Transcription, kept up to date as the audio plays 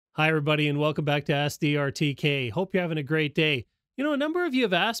Hi, everybody, and welcome back to Ask DRTK. Hope you're having a great day. You know, a number of you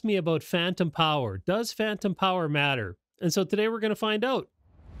have asked me about phantom power. Does phantom power matter? And so today we're going to find out.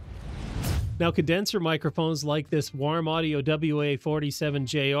 Now, condenser microphones like this Warm Audio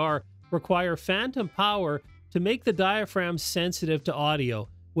WA47JR require phantom power to make the diaphragm sensitive to audio.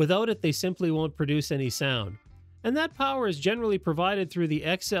 Without it, they simply won't produce any sound. And that power is generally provided through the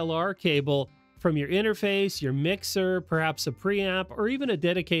XLR cable from your interface, your mixer, perhaps a preamp, or even a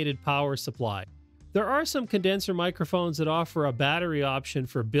dedicated power supply. There are some condenser microphones that offer a battery option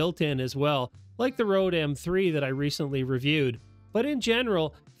for built-in as well, like the Rode M3 that I recently reviewed. But in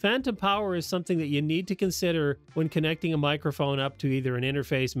general, phantom power is something that you need to consider when connecting a microphone up to either an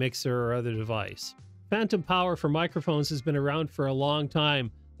interface, mixer, or other device. Phantom power for microphones has been around for a long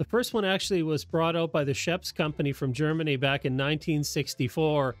time. The first one actually was brought out by the Schoeps company from Germany back in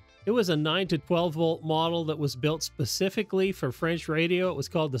 1964. It was a 9 to 12 volt model that was built specifically for French radio. It was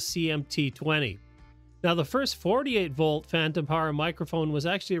called the CMT-20. Now, the first 48 volt phantom power microphone was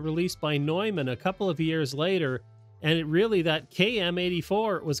actually released by Neumann a couple of years later, and that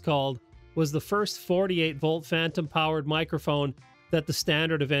KM84 it was called, was the first 48 volt phantom powered microphone that the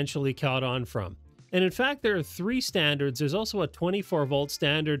standard eventually caught on from. And in fact, there are three standards. There's also a 24 volt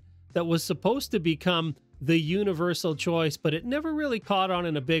standard that was supposed to become the universal choice, but it never really caught on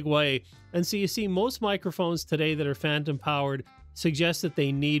in a big way. And so you see most microphones today that are phantom powered suggest that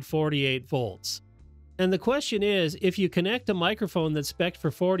they need 48 volts. And the question is, if you connect a microphone that's spec'd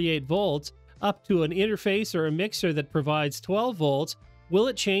for 48 volts up to an interface or a mixer that provides 12 volts, will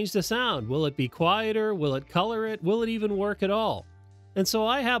it change the sound? Will it be quieter? Will it color it? Will it even work at all? And so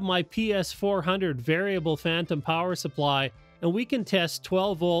I have my PS400 variable phantom power supply, and we can test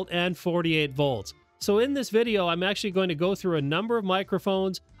 12 volt and 48 volts. So in this video, I'm actually going to go through a number of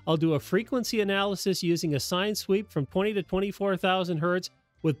microphones. I'll do a frequency analysis using a sine sweep from 20 to 24,000 hertz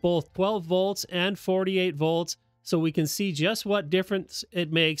with both 12 volts and 48 volts, so we can see just what difference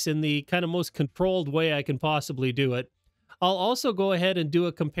it makes in the kind of most controlled way I can possibly do it. I'll also go ahead and do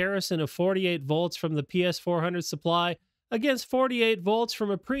a comparison of 48 volts from the PS400 supply against 48 volts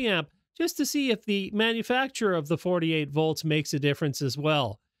from a preamp, just to see if the manufacturer of the 48 volts makes a difference as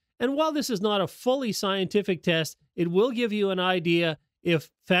well. And while this is not a fully scientific test, it will give you an idea if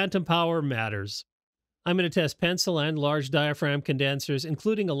phantom power matters. I'm going to test pencil and large diaphragm condensers,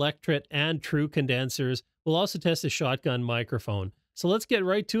 including electret and true condensers. We'll also test a shotgun microphone. So let's get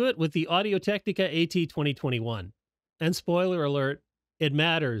right to it with the Audio Technica AT2021. And spoiler alert, it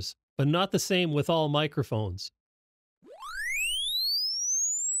matters, but not the same with all microphones.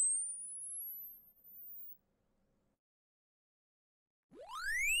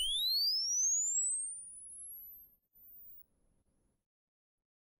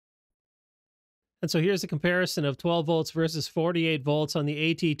 And so here's a comparison of 12 volts versus 48 volts on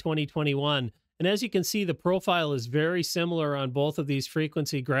the AT2021. And as you can see, the profile is very similar on both of these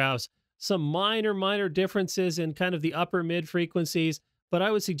frequency graphs. Some minor differences in kind of the upper mid frequencies, but I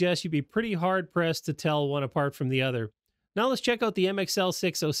would suggest you'd be pretty hard pressed to tell one apart from the other. Now let's check out the MXL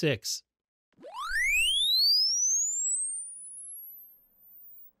 606.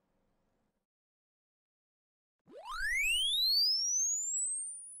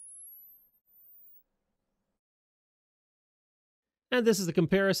 And this is a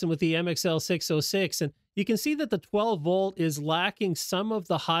comparison with the MXL 606, and you can see that the 12 volt is lacking some of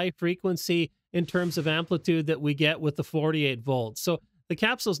the high frequency in terms of amplitude that we get with the 48 volts. So the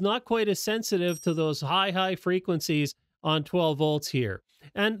capsule's not quite as sensitive to those high frequencies on 12 volts here.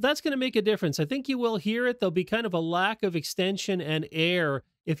 And that's going to make a difference. I think you will hear it. There'll be kind of a lack of extension and air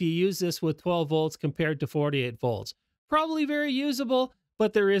if you use this with 12 volts compared to 48 volts. Probably very usable,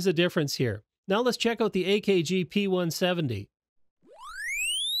 but there is a difference here. Now let's check out the AKG P170.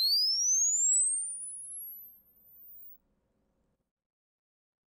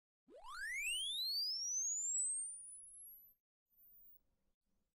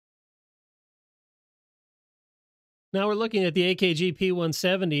 Now we're looking at the AKG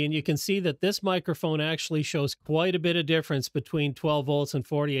P170, and you can see that this microphone actually shows quite a bit of difference between 12 volts and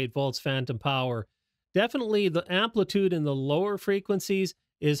 48 volts phantom power. Definitely the amplitude in the lower frequencies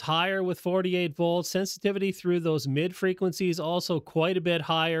is higher with 48 volts. Sensitivity through those mid frequencies also quite a bit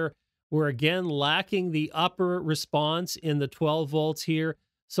higher. We're again lacking the upper response in the 12 volts here.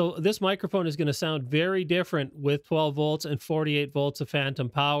 So this microphone is going to sound very different with 12 volts and 48 volts of phantom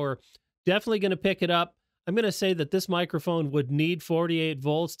power. Definitely going to pick it up. I'm going to say that this microphone would need 48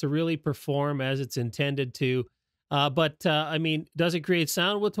 volts to really perform as it's intended to. I mean, does it create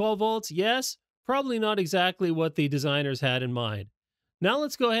sound with 12 volts? Yes. Probably not exactly what the designers had in mind. Now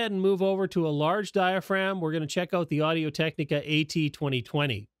let's go ahead and move over to a large diaphragm. We're going to check out the Audio Technica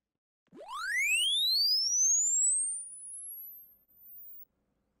AT2020.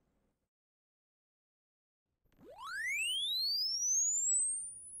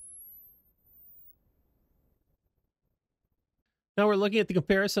 Now we're looking at the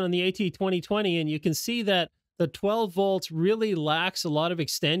comparison on the AT2020, and you can see that the 12 volts really lacks a lot of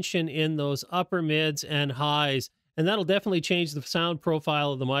extension in those upper mids and highs, and that'll definitely change the sound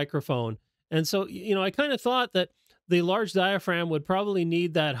profile of the microphone. And so, I kind of thought that the large diaphragm would probably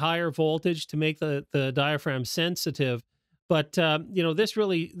need that higher voltage to make the diaphragm sensitive. But this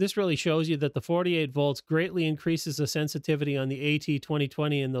really shows you that the 48 volts greatly increases the sensitivity on the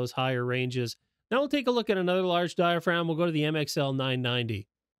AT2020 in those higher ranges. Now we'll take a look at another large diaphragm. We'll go to the MXL 990.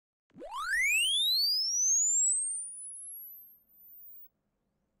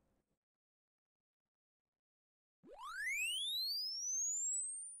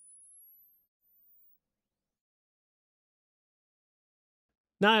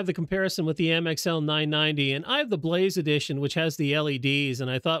 Now I have the comparison with the MXL 990, and I have the Blaze Edition, which has the LEDs. And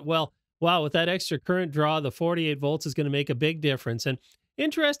I thought, well, wow, with that extra current draw, the 48 volts is going to make a big difference. And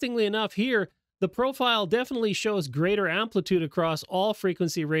interestingly enough, here, the profile definitely shows greater amplitude across all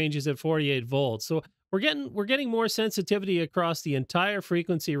frequency ranges at 48 volts. So we're getting more sensitivity across the entire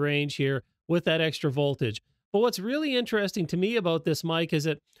frequency range here with that extra voltage. But what's really interesting to me about this mic is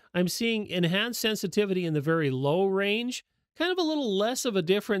that I'm seeing enhanced sensitivity in the very low range, kind of a little less of a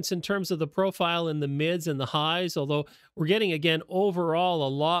difference in terms of the profile in the mids and the highs, although we're getting, again, overall a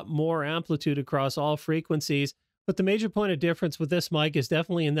lot more amplitude across all frequencies. But the major point of difference with this mic is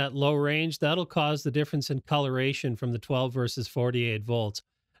definitely in that low range. That'll cause the difference in coloration from the 12 versus 48 volts.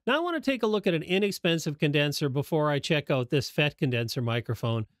 Now I want to take a look at an inexpensive condenser before I check out this FET condenser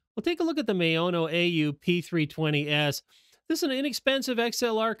microphone. We'll take a look at the Maono AU P320S. This is an inexpensive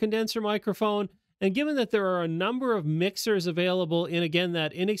XLR condenser microphone. And given that there are a number of mixers available in, again,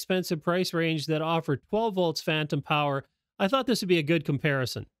 that inexpensive price range that offer 12 volts phantom power, I thought this would be a good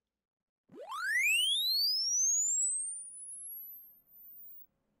comparison.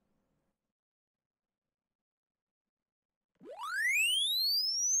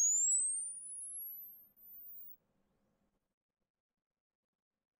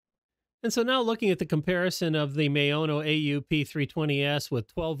 And so now looking at the comparison of the Maono AU P320S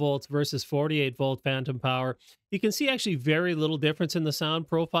with 12 volts versus 48 volt phantom power, you can see actually very little difference in the sound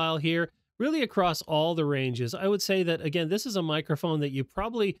profile here, really across all the ranges. I would say that, again, this is a microphone that you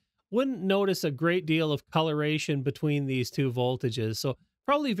probably wouldn't notice a great deal of coloration between these two voltages. So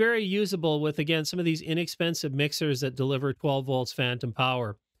probably very usable with, again, some of these inexpensive mixers that deliver 12 volts phantom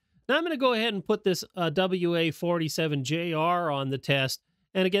power. Now I'm going to go ahead and put this WA47JR on the test.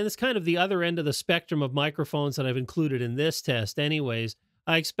 And again, it's kind of the other end of the spectrum of microphones that I've included in this test anyways.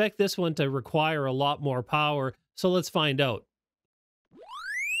 I expect this one to require a lot more power, so let's find out.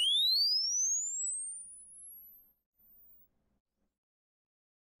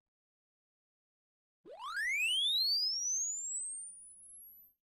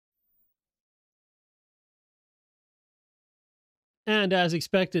 And as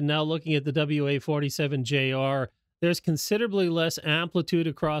expected, now looking at the WA47JR, there's considerably less amplitude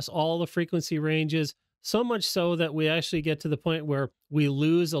across all the frequency ranges, so much so that we actually get to the point where we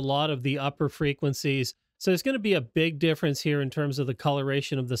lose a lot of the upper frequencies. So there's going to be a big difference here in terms of the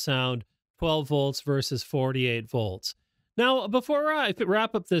coloration of the sound, 12 volts versus 48 volts. Now, before I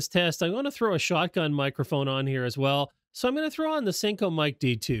wrap up this test, I'm going to throw a shotgun microphone on here as well. So I'm going to throw on the Synco Mic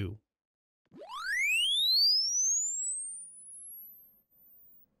D2.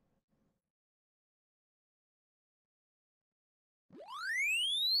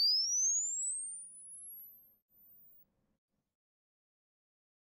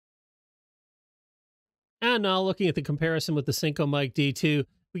 And now looking at the comparison with the Synco Mic D2,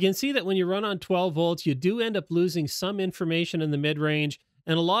 we can see that when you run on 12 volts, you do end up losing some information in the mid-range,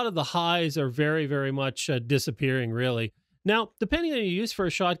 and a lot of the highs are very, very much disappearing, really. Now, depending on your use for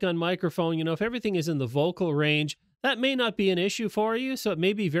a shotgun microphone, if everything is in the vocal range, that may not be an issue for you, so it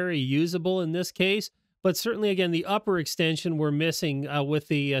may be very usable in this case. But certainly, again, the upper extension we're missing with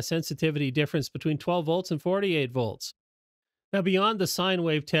the sensitivity difference between 12 volts and 48 volts. Now, beyond the sine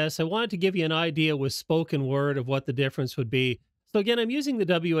wave test, I wanted to give you an idea with spoken word of what the difference would be. So again, I'm using the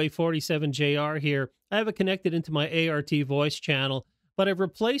WA47JR here. I have it connected into my ART voice channel, but I've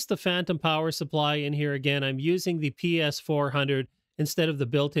replaced the phantom power supply in here again. I'm using the PS400 instead of the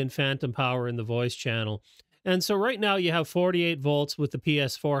built-in phantom power in the voice channel. And so right now you have 48 volts with the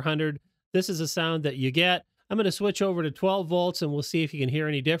PS400. This is a sound that you get. I'm going to switch over to 12 volts and we'll see if you can hear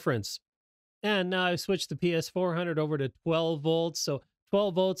any difference. And now I've switched the PS400 over to 12 volts. So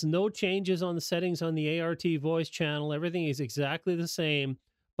 12 volts, no changes on the settings on the ART voice channel. Everything is exactly the same,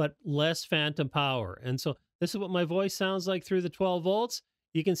 but less phantom power. And so this is what my voice sounds like through the 12 volts.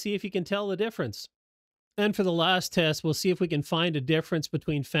 You can see if you can tell the difference. And for the last test, we'll see if we can find a difference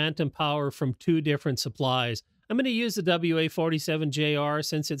between phantom power from two different supplies. I'm going to use the WA47JR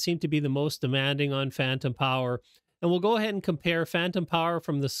since it seemed to be the most demanding on phantom power. And we'll go ahead and compare phantom power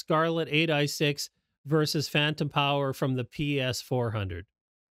from the Scarlett 8i6 versus phantom power from the PS400.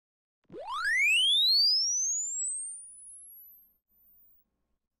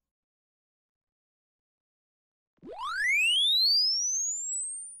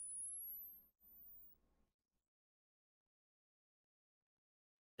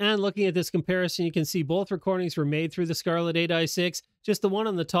 And looking at this comparison, you can see both recordings were made through the Scarlett 8i6. Just the one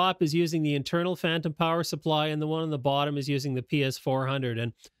on the top is using the internal phantom power supply, and the one on the bottom is using the PS400.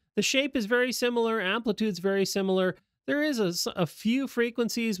 And the shape is very similar, amplitude's very similar. There is a few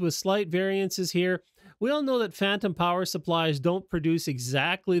frequencies with slight variances here. We all know that phantom power supplies don't produce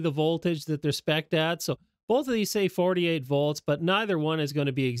exactly the voltage that they're spec'd at. So both of these say 48 volts, but neither one is going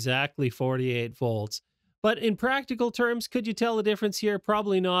to be exactly 48 volts. But in practical terms, could you tell the difference here?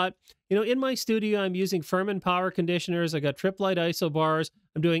 Probably not. You know, in my studio, I'm using Furman power conditioners. I got trip-light isobars.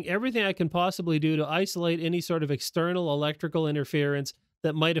 I'm doing everything I can possibly do to isolate any sort of external electrical interference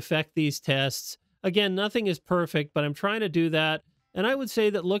that might affect these tests. Again, nothing is perfect, but I'm trying to do that. And I would say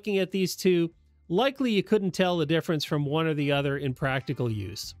that looking at these two, likely you couldn't tell the difference from one or the other in practical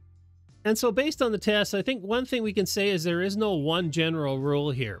use. And so based on the test, I think one thing we can say is there is no one general rule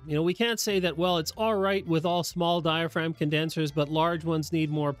here. You know, we can't say that, well, it's all right with all small diaphragm condensers, but large ones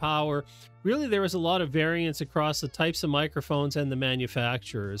need more power. Really, there is a lot of variance across the types of microphones and the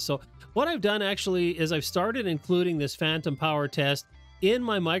manufacturers. So what I've done actually is I've started including this phantom power test in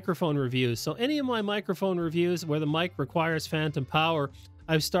my microphone reviews. So any of my microphone reviews where the mic requires phantom power,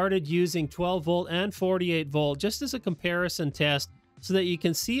 I've started using 12 volt and 48 volt just as a comparison test, so that you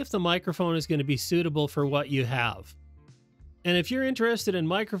can see if the microphone is going to be suitable for what you have. And if you're interested in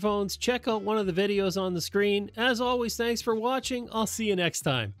microphones, check out one of the videos on the screen. As always, thanks for watching. I'll see you next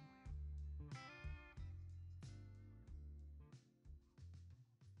time.